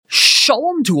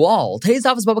Shalom to all. Today's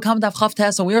daf is Bava Kama daf Chav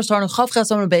Tes, and we are starting Chav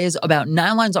Ches on Beis about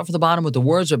 9 lines off for the bottom with the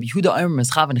words Rabbi Yehuda Omer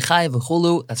Mischav and Chayev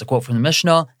v'chulu. That's a quote from the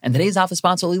Mishnah. And today's daf is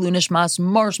sponsored Lilu Nishmas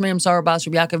Marsh Miriam Sarah Bas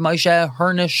Rabbi Yaakov Moshe.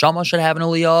 Her neshama should have an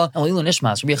aliyah. And Lilu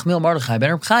Nishmas Rabbi Yechmiel Mordechai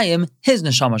ben Reb Chaim. His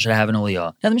neshama should have an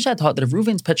aliyah. Now the Mishnah taught that if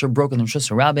Reuven's pitcher broke in the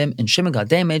Rishus Harabim and Shimon got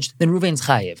damaged, then Reuven's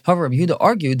Chayev. However, Rabbi Yehuda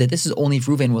argued that this is only if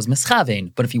Reuven was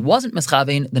Mischavein, but if he wasn't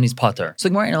Mischavein, then he's pater. So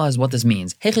the Gemara analyzes what this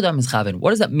means. Hechidam Mischavein.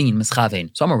 What does that mean, Mischavein?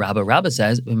 So I'm a Rabba. Rabba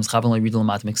says that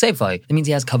means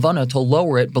he has kavana to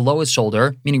lower it below his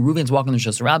shoulder, meaning Reuven's walking the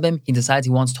Rishus Harabim, he decides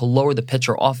he wants to lower the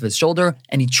pitcher off of his shoulder,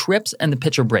 and he trips and the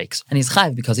pitcher breaks. And he's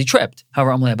chayiv because he tripped.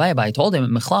 However, Amalei Abaye told him,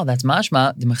 Mechlav, that's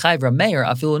mashma, the mechayiv Rameir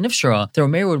afilu nifshara. The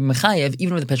Rameir would be mechayiv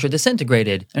even if the pitcher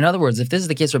disintegrated. In other words, if this is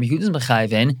the case Rabbi Yehuda's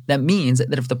mechayiv in, that means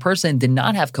that if the person did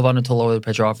not have kavana to lower the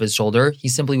pitcher off his shoulder, he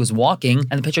simply was walking,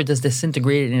 and the pitcher just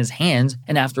disintegrated in his hands,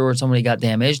 and afterwards somebody got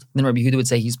damaged, then Rabbi Yehuda would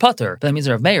say he's pater. But that means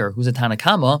Rav Meir, who's a Tana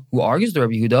Kama, who argues the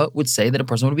Rabbi Yehuda, would say that a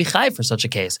person would be chayiv for such a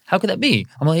case. How could that be?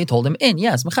 Amalei told him,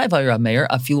 yes, mechayiv Rav Meir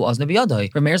afilu ozne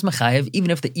biyadai. Rav Meir's mechayiv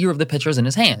even if the ear of the pitcher is in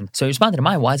his hand. So he responded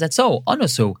to why is that so?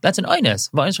 Anasu, that's an oinus.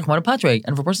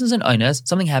 And if a person's an oinus,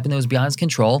 something happened that was beyond his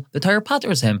control, the Torah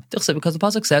paters him. Because the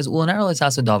pasuk says,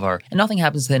 and nothing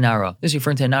happens to the nara. This is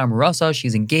referring to a nara marasa,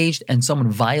 she's engaged and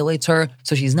someone violates her,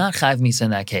 so she's not chayiv misa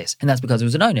in that case. And that's because it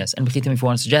was an oinus. And if you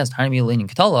want to suggest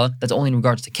that's only in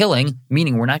regards to killing,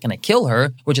 meaning we're not going to kill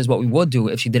her, which is what we would do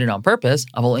if she did it on purpose.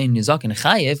 But in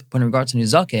regards to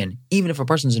nizakin, even if a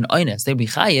person's an oinus, they'd be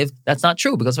chayiv. That's not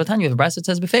true because Vatanya, if a brass that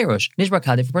says befeirush, nishbar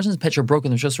if a person's pitcher broke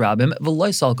in the Rishus Harabim, v'loy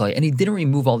salkai, and he didn't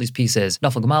remove all these pieces.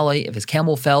 Nafal gamalai, if his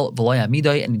camel fell, v'loy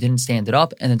amidai, and he didn't stand it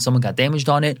up, and then someone got damaged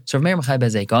on it. So Rav Meir mechayiv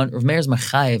bezekon. Rav Meir's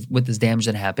mechayiv with this damage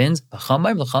that happens. The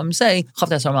Chacham say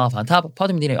chavtas malaf on top.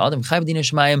 Pater b'dinei adam, chayiv b'dinei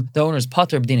shemayim. The owner's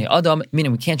pater b'dinei adam,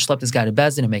 meaning we can't schlep this guy to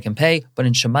bezdin and make him pay. But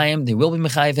in shemayim they will be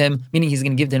mechayiv him, meaning he's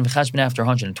going to give din v'chashbin after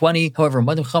 120. However,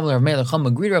 Madim Cham Rav Meir, the Chacham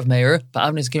agreed Rav Meir.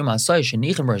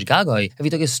 If he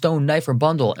took a stone, knife, or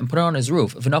bundle and put it on his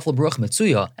roof, and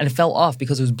it fell off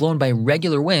because it was blown by a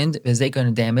regular wind,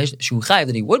 and damaged,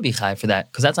 that he would be chayiv for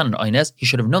that, because that's not an oinus. He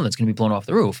should have known that's going to be blown off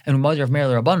the roof. And Rav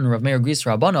Meir agrees to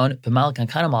Rabbanon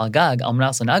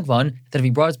that if he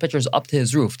brought his pitchers up to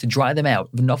his roof to dry them out,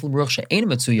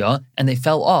 and they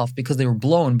fell off because they were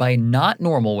blown by a not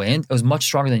normal wind, it was much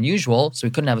stronger than usual, so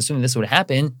we couldn't have assumed this would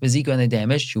happen, and they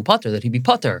damaged, that he'd be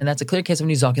pater. And that's a clear case of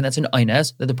nizakin, that's an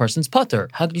oinus, that the person's pater.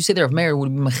 How could you say that Rav Meir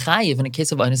would be mechayiv in a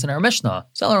case of oinus in our Mishnah?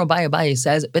 So Abaye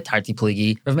says, betarti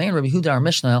pligi. Rav Meir and Rabbi Yehuda, our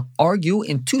Mishnah, argue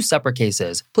in two separate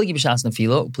cases. Pligi b'shas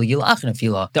nefila, pligi l'ach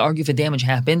nefila. They argue if a damage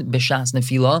happened b'shas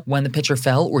nefila, when the pitcher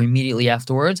fell or immediately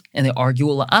afterwards, and they argue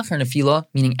l'achar nefila,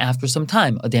 meaning after some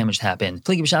time a damage happened.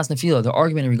 Pligi b'shas nefila, the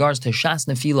argument in regards to shas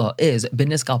nefila is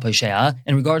b'niskal paishea.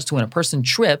 In regards to when a person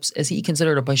trips, is he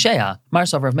considered a paishea?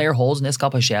 Marsav Rav Meir holds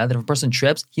niskal paishea that if a person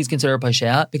trips, he's considered a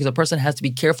paishea because a person has to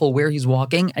be careful where he's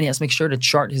walking and he has to make sure to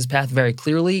chart his path very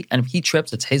clearly. And if he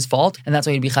trips, it's his fault, and that's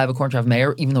why he'd be chayiv according to Rav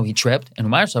Meir, even though he tripped. And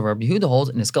Marsav Rabbi Yehuda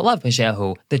holds niskalav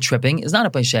paisheahu. The tripping is not a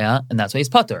paishea, and that's why he's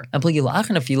pater. And pligi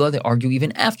l'achar nefila, they argue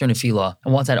even after nefila.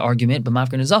 And what's that argument? But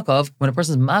mafker nizakov, when a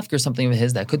person's mafker something of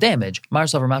his that could damage.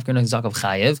 Marsav mafker nizakov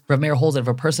chayiv. Rav Meir holds that if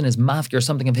a person is mafker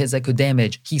something of his that could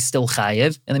damage, he's still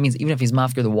chayiv, and that means even if he's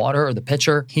mafker the water or the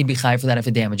pitcher, he'd be chayiv for that if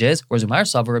it damages. Whereas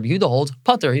Marsav Rabbi Yehuda holds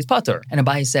pater, he's pater. And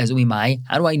Abaye says, Uimai,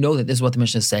 how do I know that this is what the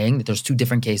Mishnah is saying, that there's two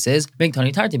different cases? Big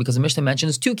Tani Tarti, because the Mishnah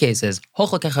mentions two cases.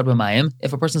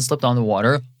 If a person slipped on the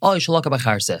water, or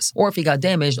if he got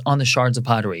damaged on the shards of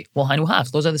pottery. Well,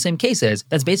 those are the same cases.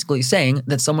 That's basically saying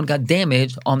that someone got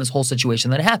damaged on this whole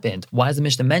situation that happened. Why does the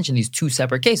Mishnah mention these two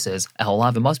separate cases?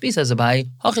 It must be, says Abaye,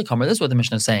 this is what the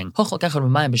Mishnah is saying.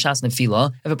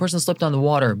 If a person slipped on the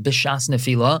water, bishas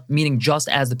nefila, meaning just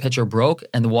as the pitcher broke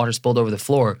and the water spilled over the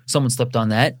floor, someone slipped on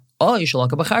that. Or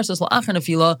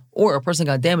a person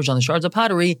got damaged on the shards of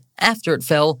pottery after it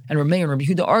fell, and Rav Meir and Rabbi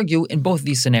Yehuda argue in both of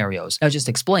these scenarios. Now just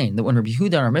explain that when Rabbi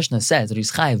Yehuda in our Mishnah says that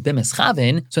he's chayiv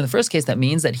b'mischavin, so in the first case that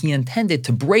means that he intended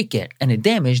to break it and it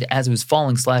damaged as it was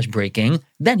falling / breaking,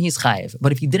 then he's chayiv.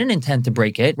 But if he didn't intend to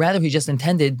break it, rather he just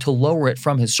intended to lower it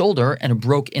from his shoulder and it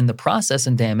broke in the process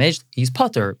and damaged, he's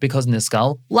pater because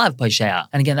niskal lav paishea.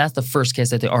 And again, that's the first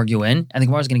case that they argue in, and the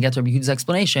Gemara is going to get to Rabbi Yehuda's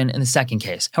explanation in the second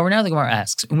case. However, now the Gemara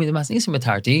asks, from the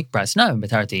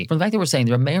fact that we're saying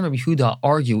the Rav Meir and Rabbi Yehuda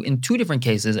argue in two different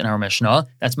cases in our Mishnah,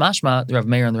 that's mashma, the Rav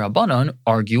Meir and the Rabbanon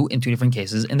argue in two different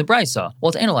cases in the Brisa. Well,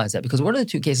 let's analyze that, because what are the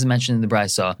two cases mentioned in the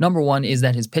Brisa? Number one is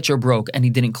that his pitcher broke and he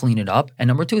didn't clean it up, and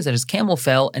number two is that his camel fell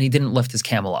fell and he didn't lift his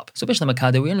camel up. So Bishlam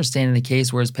Makada, we understand in the case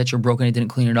where his pitcher broke and he didn't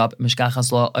clean it up,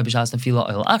 Mishkachas Law, Bishas Nefila,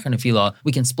 Achar Nefila,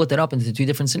 we can split that up into two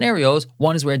different scenarios.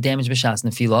 One is where it damaged Bishas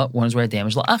Nefila, one is where it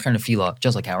damaged La'achar Nefila,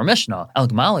 just like our Mishnah. Al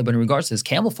Gamali, but in regards to his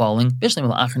camel falling, Bishlam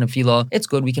La'achar Nefila, it's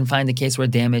good. We can find the case where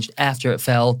it damaged after it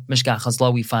fell. Mishkachas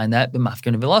Law, we find that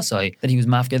B'mafkir Nevelasai, that he was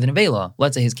mafkir the nevela.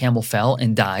 Let's say his camel fell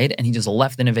and died, and he just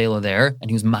left the nevela there, and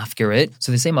he was mafkir it.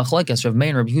 So the same machlekes Rav Meir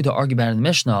and Rabbi Yehuda argue about in the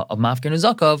Mishnah of mafkir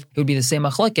nezakov, it would be the same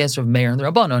machlekes Rav Meir and the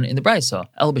Rabbanon in the Brisa.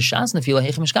 El b'shas nefila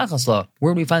heichem mishkachas la.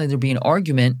 Where do we find that there be an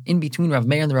argument in between Rav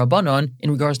Meir and the Rabbanon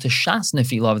in regards to shas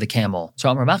nefila of the camel? So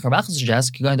Amar Rabach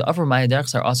suggests going to Afar Maya Derech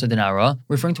Sar Asa Denara,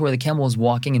 referring to where the camel was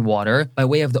walking in water by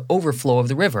way of the overflow of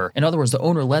the river. In other words, the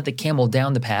owner led the camel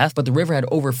down the path, but the river had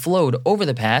overflowed over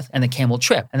the path, and the camel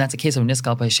tripped. And that's a case of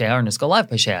niskal pashea or niskal live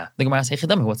pashea. The Gemara says,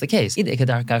 what's the case?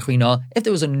 If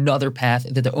there was another path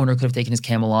that the owner could have taken his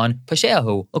camel on,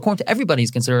 pasheahu. According to everybody,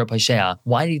 he's considered a pashea.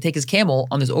 Why did he take his camel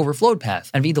on this overflowed path?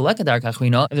 And if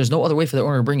there's no other way for the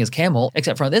owner to bring his camel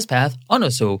except for on this path,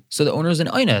 anasu. So the owner is an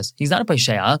oines. He's not a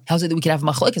pashea. How's it that we can have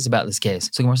machlekes about this case?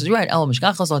 So Gemara says, you're right.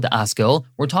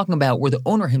 We're talking about where the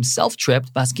owner himself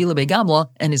tripped, baskila begamla,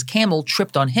 and his camel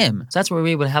tripped on him. So that's where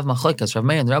we would have machlekes Rav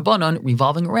Meir and the Rabbanon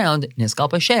revolving around niskal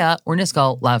pashea or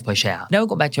niskal lav pashea. Now we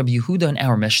go back to Rabbi Yehuda and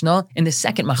our Mishnah in the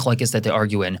second machlekes that they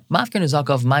argue in. Mafkir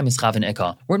nezakov, my mischavin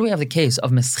ika. Where do we have the case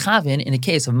of mischavin in the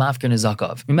case of mafkir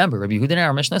nezakov? Remember, Rabbi Yehuda and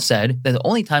our Mishnah said that the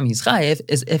only time he's chayiv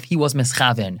is if he was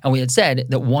mischavin. And we had said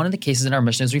that one of the cases in our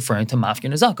Mishnah is referring to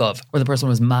mafkir nezakov, where the person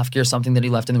was mafkir something that he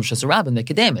left in the Rosh Hashanah that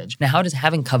could damage. Now, how does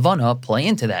having kavana play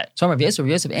into that? So Rabbi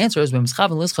Yosef answers, when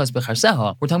mischavin lischas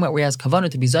becharseha, we're talking about where he has kavana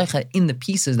to be zaycha in the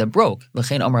pieces that broke.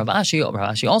 L'chein Amar Rav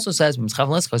Ashi also says,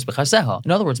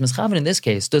 in other words, mischavin in this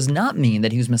case does not mean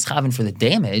that he was mischavin for the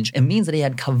damage. It means that he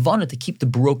had kavanah to keep the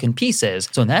broken pieces.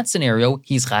 So in that scenario,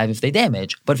 he's chayiv if they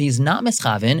damage. But if he's not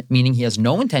mischavin, meaning he has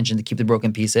no intention to keep the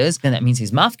broken pieces, then that means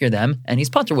he's mafkir them and he's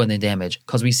pater when they damage.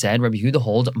 Because we said Rabbi Yehuda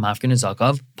hold mafkir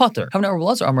nezakav pater.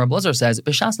 However, Amar Blazer says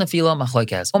b'shas nefila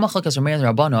machlekes. All machlekes are made in the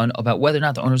Rabbanon about whether or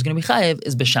not the owner is going to be chayiv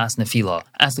is b'shas nefila.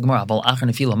 Ask the Gemara about achar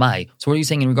nefila mai. So what are you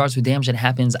saying in regards to damage that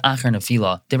happens achar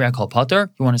nefila? Divrei kol pater.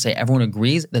 You want to say everyone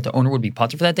agrees that the owner would be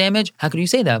pater for that damage? How could you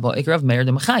say that? Well, Ikra Meir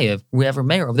the Mechayev. We have a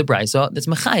mayor of the Brisa that's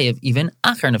Mechayev, even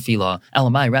Achar Nefila.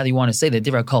 Elamai, rather you want to say that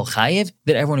Divra Kol Chayev,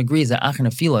 that everyone agrees that Achar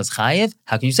Nefila is Chayev?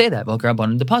 How can you say that? Well,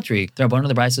 Rabbanon the Patri. The Rabbanon of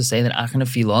the Brisa say that Achar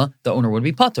Nefila, the owner would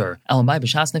be pater. Elamai,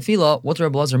 B'shas Nefila, what did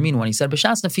Rabbi Lazar mean when he said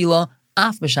B'shas Nefila?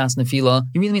 Af b'shas nefila,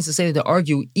 he really means to say that they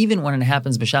argue even when it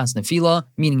happens b'shas nefila,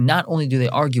 meaning not only do they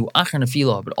argue achar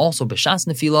nefila, but also b'shas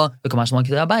nefila,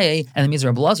 and it means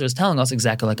Rabbi Lazar is telling us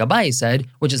exactly like Abaye said,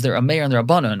 which is that a Meir and the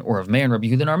Rabbanon, or of Meir and Rabbi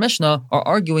Yehuda in our Mishnah, are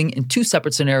arguing in two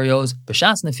separate scenarios,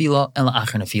 b'shas nefila and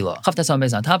la'achar nefila. Chavtas on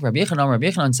on top, Rabbi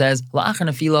Yechanan says, la'achar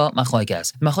nefila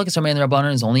machlekes. The machlekes of Meir and the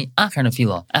Rabbanon is only achar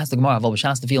nefila. Ask the Gemara, v'al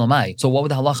b'shas nefila mai. So what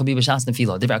would the halacha be b'shas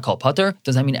nefila? Divrei kol pater?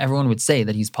 Does that mean everyone would say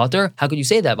that he's pater? How could you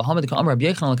say that? Rabbi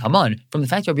Yechanan from the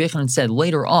fact that Rabbi Yechanan said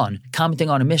later on, commenting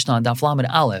on a Mishnah on Daf Lamed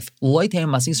Aleph,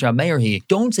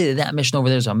 don't say that Mishnah over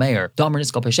there is a Meir.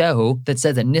 That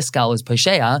says that Niskal is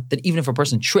Pashea, that even if a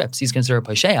person trips, he's considered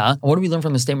Pashea. And what do we learn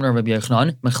from the statement of Rabbi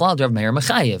Yechanan? Mechlal Rav Meir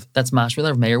Mechayev. That's mashma that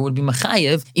Rav Meir would be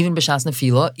Mechayev, even B'shas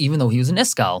Nefila, even though he was a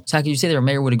Niskal. So how could you say that Rav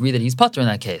Meir would agree that he's Pater in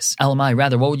that case? Elamai,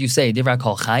 rather, what would you say? Divrei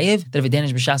kol Chayev? That if it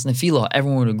damaged B'shas Nefila,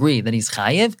 everyone would agree that he's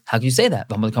Chayev? How could you say that?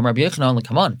 Rabbi Yechanan,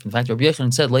 come on. In fact, Rabbi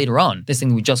Yechanan said later on, this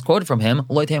thing we just quoted from him,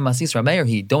 don't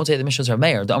say the Mishnah's Rav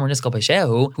Meir, the Amar Niskal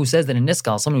Pesheahu, who says that in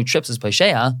Niskal, someone who trips is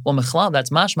Peshea, well, Mechlal, that's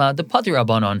mashma, the Pater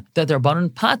Rabbanon, that the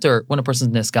Rabbanon pater when a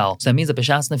person's Niskal. So that means that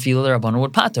B'shas Nefila, the Rabbanon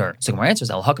would pater. So Gemara answers,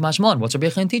 Al Hakam Hashmon, what's Rabbi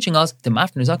Yechanan teaching us? The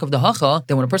Mafkir Nizak of the Hacha,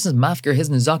 that when a person's Mafkir his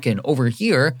Nizakin over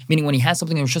here, meaning when he has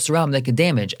something in Rosh Hashanah that could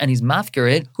damage, and he's Mafkir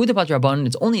it, who the Pater Rabbanon,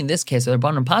 it's only in this case that the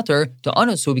Rabbanon pater to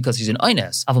Anasu because he's an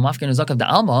Ines. Aval Mafkir Nizak of the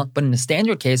Alma, but in the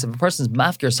standard case, if a person's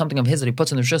Mafkir something of his that he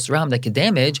puts in the Rosh Hashanah that could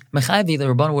damage, Mechayev, the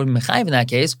Rabbanon would be Mechayev in that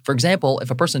case. For example,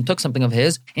 if a person took something of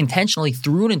his, intentionally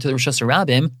threw it into the Rosh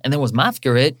Hashanah and then was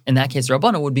Mafkir it, in that case, the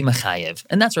Rabbanon would be Mechayev.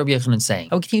 And that's what Rabbi Yechanan is saying.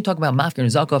 I will continue talking about Mafkir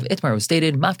Nizakov. Itmar was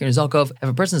stated, Mafkir Nizakov, if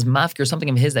a person's Mafkir something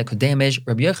of his that could damage,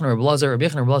 Rabbi Yechanan and Rabbi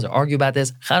Lazar argue about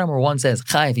this. Chadamar one says,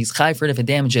 Chayev, he's Chayev for it if it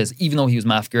damages, even though he was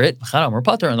Mafkir it. Chadamar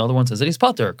Pater, and the other one says that he's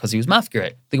Pater, because he was Mafkir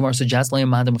it. The Gemara suggests, Let's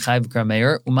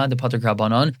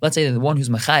say that the one who's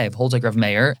Mechayev holds like Rav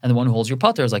Meir, and the one who holds your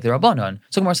Pater is like the Rabbanon.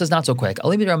 So Gemara says not so quick.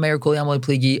 According to Rav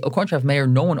Meir,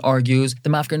 no one argues the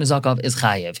mafker nezakav is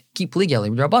chayiv. Keep pligi alei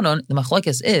Rabbanon. The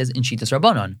machlokes is in shitas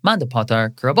Rabbanon. Man de patar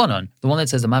k'Rabbanon. The one that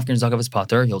says the mafker nezakav is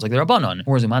patar, he holds like the Rabbanon.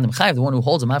 Whereas man de chayiv, the one who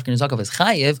holds the mafker nezakav is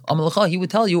chayiv, amalacha, he would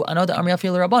tell you, I know the amri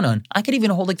afil Rabbanon. I could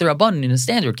even hold like the Rabbanon in a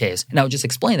standard case. And I would just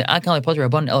explain that I can only patar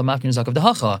Rabbanon el mafker nezakav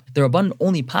dehacha. The Rabbanon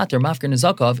only pater mafker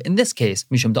nezakav in this case,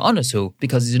 mishum de anasu,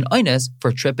 because he's an oines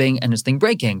for tripping and his thing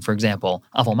breaking, for example.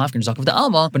 Aval mafker nezakav de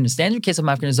alma, but in the standard case of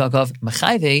mafker nezakav,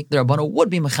 mechayiv, the Rabbanon would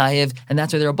be mechayiv, and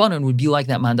that's where the Rabbanon would be like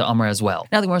that man de amar as well.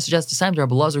 Now the Gemara suggests the time to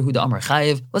Rabbi Lazar who the amar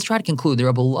chayiv. Let's try to conclude that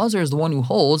Rabbi Lazar is the one who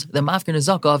holds that mafker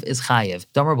nezakav is chayiv.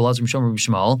 Damar Rabbi Lazar mishom Rabbi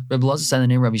Shmuel. Rabbi Lazar said the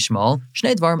name Rabbi Shmuel.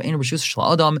 Shnei dvarim ein reshus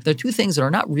shel adam. There are two things that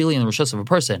are not really in the reshus of a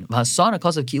person. V'hasan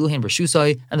akasav kiluhin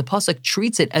reshusai, and the pasuk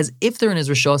treats it as if they're in his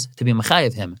reshus to be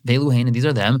mechayiv him. Ve'luhin, and these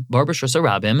are them. Bar b'reshus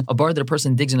harabim, a bar that a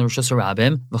person digs in the reshus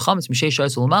harabim. V'chametz mishei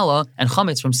shayis ulamala, and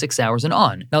chametz from 6 hours and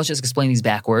on. Now let's just explain these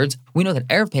backwards. We know that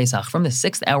erev Pesach from the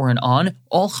 6th hour and on,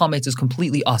 all chametz is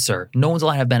completely usher. No one's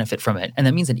allowed to have benefit from it, and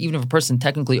that means that even if a person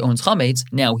technically owns chametz,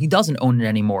 now he doesn't own it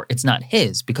anymore. It's not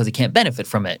his because he can't benefit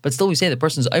from it. But still, we say the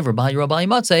person's over b'hai rabbi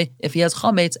matzeh if he has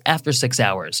chametz after 6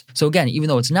 hours. So again, even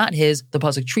though it's not his, the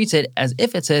pasuk treats it as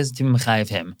if it says to be mechayiv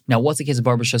him. Now, what's the case of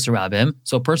bar b'reshus harabim?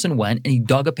 So a person went and he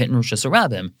dug a pit in reshus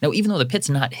harabim. Now, even though the pit's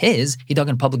not his, he dug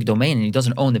in public domain and he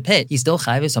doesn't own the pit, he's still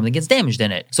chayiv if something gets damaged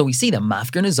in it. So we see that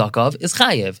mafker nezakav is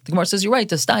chayiv. The Gemara says you're right.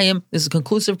 To stayim, this is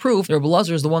conclusive proof that Rabbi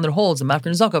Lazar is the one that holds the mafker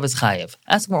nezakav is chayiv.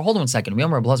 Ask the Gemara, hold on 1 second. We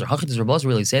Rabbi Lazar. Does Rabbi Lazar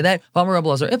really say that? Rabbi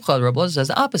Lazar says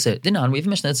the opposite. Dinan, we have a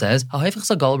Mishnah that says if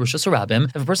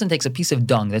a person takes a piece of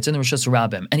dung that's in the reshus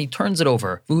harabim and he turns it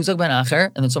over, and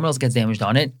then someone else gets damaged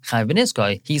on it,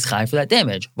 he's chayiv for that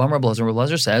damage. Rabbi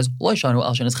Lazar says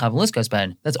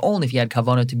that's only if he had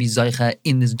kavanah to be zaycha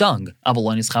in this dung.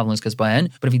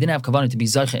 But if he didn't have kavanah to be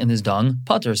zaycha in this dung,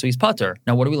 pater, so he's pater.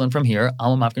 Now what do we learn from here?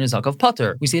 Alma mafker nezakav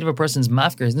pater. We see that if a person's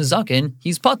mafker is nezakin,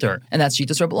 he's pater, and that's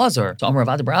shitas Rabbi Lazar. So Amar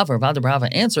Ravada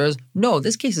Brava answers, no,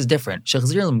 this case is different.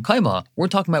 We're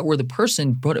talking about where the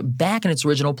person put it back in its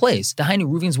original place. The Hainu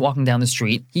Ruven's walking down the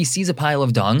street, he sees a pile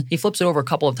of dung, he flips it over a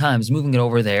couple of times, moving it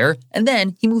over there, and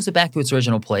then he moves it back to its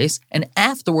original place, and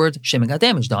afterwards, Shimon got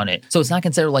damaged on it. So it's not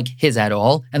considered like his at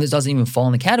all, and this doesn't even fall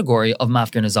in the category of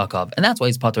mafker nezakav, and that's why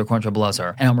he's pater according to Rabbi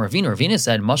Lazar. And Amar Ravina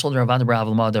said, Mashal Ravada Brava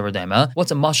Lama Deverdema.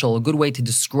 What's a mashal? A good way to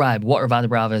describe what Ravada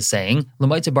Brava is saying.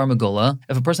 Lamaita Bar Megula.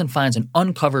 If a person finds an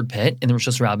uncovered pit in the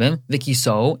reshus harabim,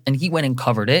 Vikiso, and he went and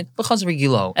covered it,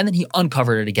 and then he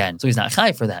uncovered it again. So he's not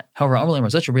chai for that. However, Amalei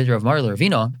Marzotra Breder of Mari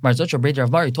Ravina, Marzotra Breder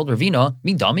of Mari told Ravina,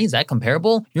 me dummy, is that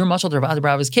comparable? Your mashal Ravada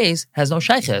Brava's case has no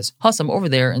shayches. Hasam over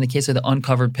there in the case of the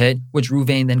uncovered pit, which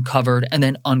Ruvain then covered and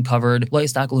then uncovered,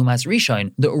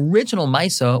 the original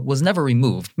Maisa was never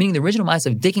removed, meaning the original Maisa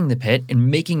of digging the pit and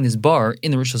making this bar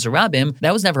in the reshus harabim,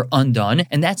 that was never undone,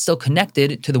 and that's still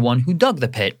connected to the one who dug the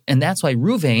pit. And that's why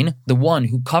Ruvain, the one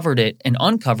who covered it and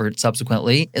uncovered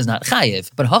subsequently, is not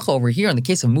chayiv. But Hacha over here, in the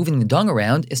case of moving the dung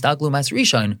around, istaglu mas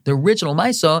rishon. The original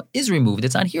Maisa is removed.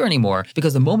 It's not here anymore,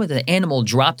 because the moment that the animal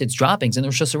dropped its droppings in the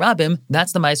reshus harabim,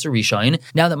 that's the Maisa rishon.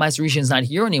 Now that Maisa rishon is not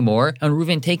here anymore, and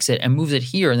Ruvain takes it and moves it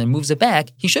here and then moves it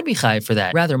back, he should be chayiv for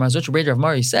that. Rather, Marzotra Breder of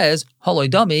Mari says, Haloi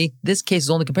Dami, this case is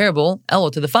only comparable, Elo,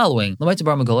 to the following. Lamaita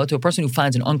Bar Megula, to a person who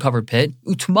finds an uncovered pit,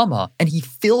 Utmama, and he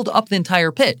filled up the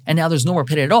entire pit, and now there's no more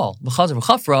pit at all. V'chazer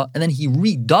v'chafra, and then he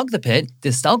redug the pit,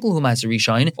 Distalglu Maisa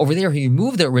Rishon, over there he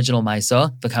removed the original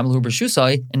Maisa, V'kamlu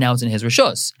B'rshusai, and now it's in his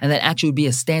Rishus. And that actually would be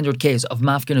a standard case of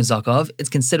mafker nezakav. It's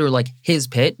considered like his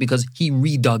pit because he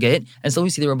redug it, and so we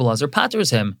see the Rabbi Lazar paters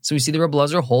him. So we see the Rabbi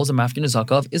Lazar holds a mafker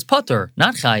nezakav is pater,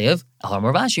 not chayiv.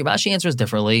 Rashi answers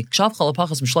differently.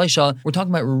 We're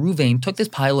talking about Ruvain took this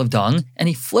pile of dung and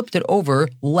he flipped it over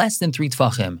less than 3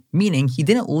 tvachim, meaning he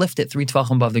didn't lift it 3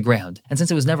 tvachim above the ground. And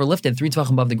since it was never lifted 3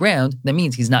 tvachim above the ground, that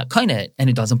means he's not kaineh and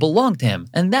it doesn't belong to him,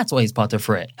 and that's why he's pater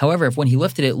for it. However, if when he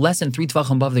lifted it less than 3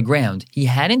 tvachim above the ground, he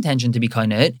had intention to be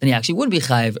kaineh, then he actually would be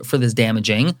chayiv for this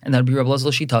damaging, and that would be Rabbi Lazar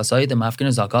Shitasai, the mafker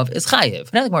nezakav is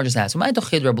chayiv. Now the Gemara just asks,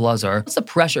 what's the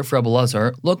pressure for Rabbi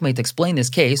Lazar? Look, mate, to explain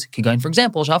this case, for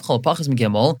example,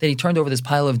 that he turned over this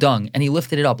pile of dung and he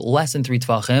lifted it up less than 3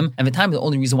 tvachim, and the time the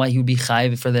only reason why he would be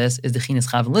chayiv for this is the chinas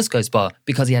chav and liskos ba,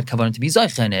 because he had kavanah to be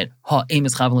zaycha in it. Aim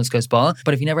is chav and liskos ba,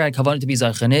 but if he never had kavanah to be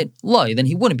zaycha in it, loy, then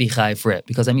he wouldn't be chayiv for it,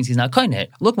 because that means he's not kaineh.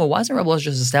 Look, why doesn't Rabbi Lazar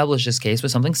just establish this case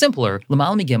with something simpler?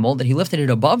 L'mal migimel, that he lifted it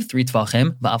above 3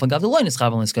 tvachim, va'afagav the loy is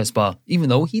chav and liskos ba, even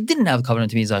though he didn't have kavanah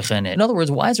to be zaycha in it. In other words,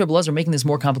 why is Rabbi Lazar making this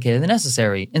more complicated than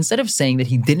necessary? Instead of saying that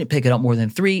he didn't pick it up more than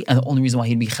 3, and the only reason why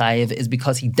he'd be chayiv is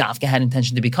because he dafka dafka had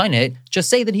intention to be kainit, just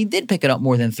say that he did pick it up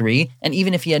more than 3, and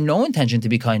even if he had no intention to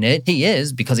be kainit, he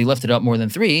is, because he lifted up more than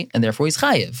 3, and therefore he's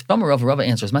chayiv. Rava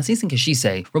answers, Masisin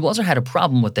Kashise, Rabbi Elazar had a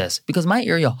problem with this, because my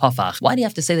area hafach, why do you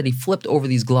have to say that he flipped over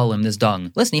these glalim, this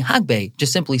dung? Listen, hagbe,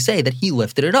 just simply say that he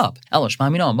lifted it up. Elosh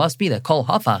Mamino, must be that kol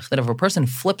hafach, that if a person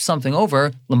flips something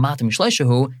over, lamatim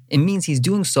shleishahu, it means he's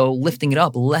doing so lifting it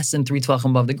up less than 3 tvachim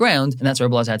above the ground, and that's why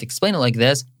Rabbi Elazar had to explain it like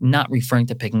this, not referring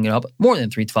to picking it up more than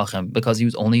 3 tvachim, because he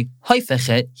was only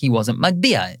haifechet, he wasn't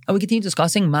magbiyah. And we continue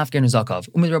discussing mafker nezakav.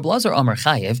 Umid Rabbi Elazar amar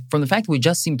chayiv, from the fact that we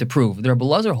just seem to prove that Rabbi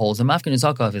Elazar holds that mafker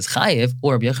nezakav is chayiv,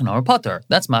 or Rabbi Yechon amar pater.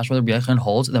 That's mashma Rabbi Yechon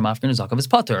holds that mafker nezakav is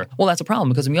pater. Well, that's a problem,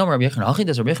 because in Yom Rabbi Yechon Hachi,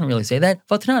 does Rabbi Yechon really say that?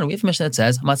 Vatran, we have a mission that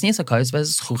says,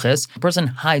 a person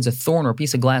hides a thorn or a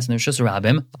piece of glass in their shus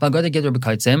rabim,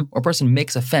 or a person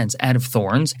makes a fence out of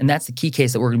thorns, and that's the key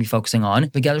case that we're going to be focusing on.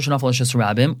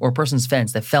 Or a person's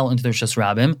fence that fell into their shus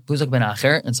rabim,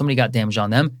 and somebody got damage on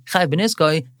them.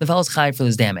 The fellow's chayiv for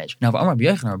this damage. Now, Rabbi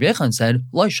Yechon said,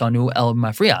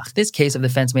 this case of the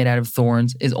fence made out of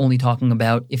thorns is only talking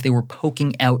about if they were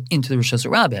poking out into the Rishos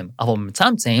Rabim.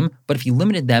 But if he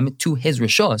limited them to his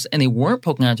Rishos and they weren't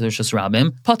poking out into the Rishos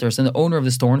Rabim, Pater, and the owner of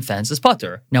the thorn fence is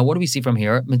Pater. Now, what do we see from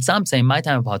here? Mitzamtzem, my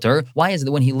time of Pater. Why is it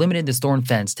that when he limited this thorn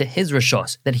fence to his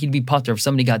Rishos, that he'd be Pater if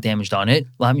somebody got damaged on it?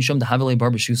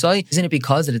 Isn't it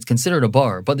because that it's considered a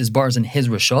bar, but this bar is in his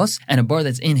Rishos, and a bar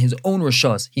that's in his own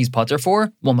Rishos, he's Pater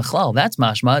for? Well, Mechlal, that's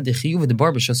mashma, the chiyuv of the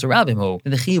bar b'Rishos Rabim. The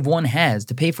chiyuv one has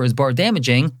to pay for his bar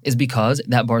damaging is because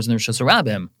that bar's in the Rishos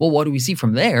Rabim. Well, what do we see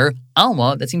from there?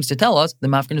 Alma, that seems to tell us the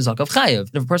mafkir nezakav chayiv.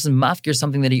 If a person mafkir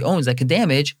something that he owns that could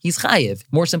damage, he's chayiv.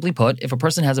 More simply put, if a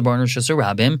person has a bar in Rishos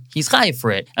Rabim, he's chayiv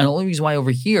for it. And the only reason why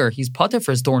over here he's pater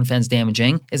for his thorn fence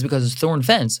damaging is because his thorn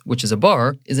fence, which is a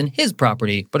bar, is in his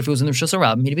property. But if it was in the Rishos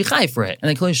Rabim, he'd be chayiv for it. And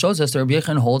that clearly shows us that Rabbi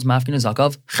Yechon holds mafkir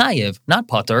nezakav chayiv, not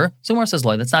pater. So Gemara says,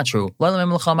 that's not true. Really,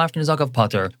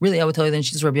 I would tell you then,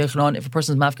 she's Rabbi Yochanan, if a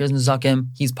person's mafkir is nezakim,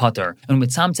 he's pater. And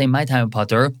mitzamtzem, my time of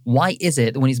pater, why is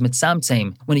it that when he's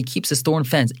mitzamtzem, when he keeps his thorn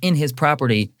fence in his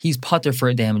property, he's pater for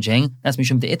it damaging? That's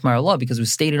mishum de itmar Allah, because it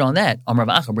was stated on that.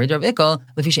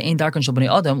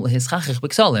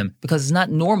 Because it's not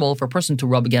normal for a person to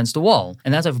rub against a wall.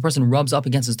 And that's why if a person rubs up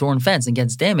against his thorn fence and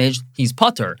gets damaged, he's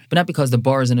pater. But not because the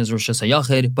bar is in his Rosh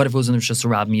Hashanah, but if it was in the Rosh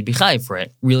Hashanah, he'd be chayiv for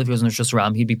it. Really, if it was in the Rosh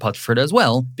Hashanah, he'd be pater for it as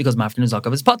well, because mafkir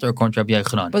nezakav is pater according to Rabbi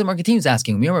Yochanan. But the Marketing is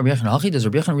asking, does Rabbi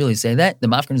Yochanan really say that? The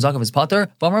mafkir nezakav is pater?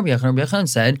 But Rabbi Yochanan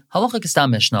said, halacha is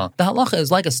stam mishnah. The halacha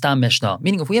is like a stam mishnah,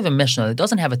 meaning if we have a mishnah that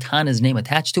doesn't have a Tana's name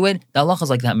attached to it, the halacha is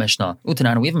like that mishnah.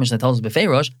 Utanana, we have a mishnah that tells us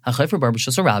befeirosh, hachayfer bar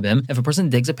b'shus harabim, if a person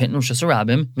digs a pit in Rishus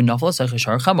harabim, v'nafal asaycha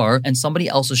shar chamar, and somebody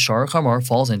else's shar chamar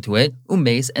falls into it,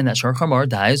 umeis, and that shar chamar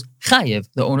dies, chayiv,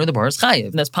 the owner of the bar is chayiv.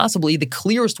 And that's possibly the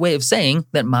clearest way of saying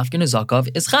that mafkir nezakav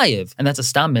is chayiv. And that's a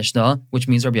stam mishnah, which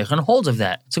means Rabbi Yochanan holds of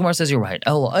that. So Gemara says you're right.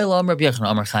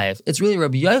 It's really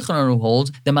Rabbi Yochanan who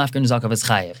holds that mafkir nezakav is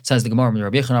chayiv. Says the Gemara,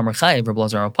 Rabbi Yochanan amar chayiv, Rabbi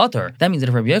Elazar amar pater. That means that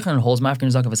if Rabbi Yochanan holds mafkir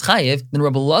nezakav is chayiv, then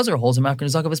Rabbi Elazar holds that mafkir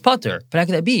nezakav is pater. But how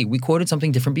could that be? We quoted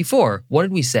something different before. What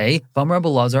did we say? Rabbi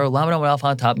Elazar,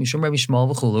 mishum Rabbi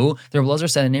Shmuel v'chulu. The Rabbi Elazar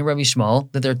said in the name of Rabbi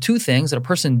Shmuel that there are two things that a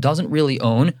person doesn't really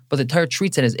own, but the Torah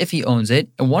treats it as if he owns it,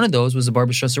 and one of those was the bar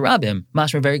b'shus harabim.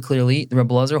 Mashma very clearly, the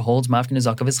Rabbi Elazar holds mafkir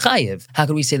nezakav is chayiv. How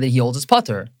could we say that he holds his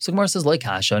pater? So Gemara says, like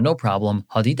Hasha, no problem.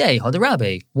 Hadidei,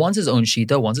 Hadirabbe. One's his own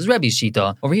shita, one's his Rebbe's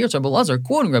shita. Over here, it's Rabbi Elazar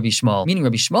quoting Rabbi Shmuel, meaning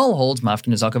Rabbi Shmuel holds mafkir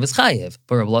nezakav is chayiv,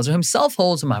 but Rabbi Elazar himself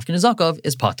holds mafkir nezakav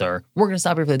is pater. We're going to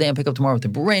stop here for the day and pick up tomorrow with a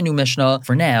brand new Mishnah.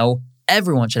 For now,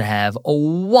 everyone should have a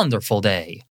wonderful day.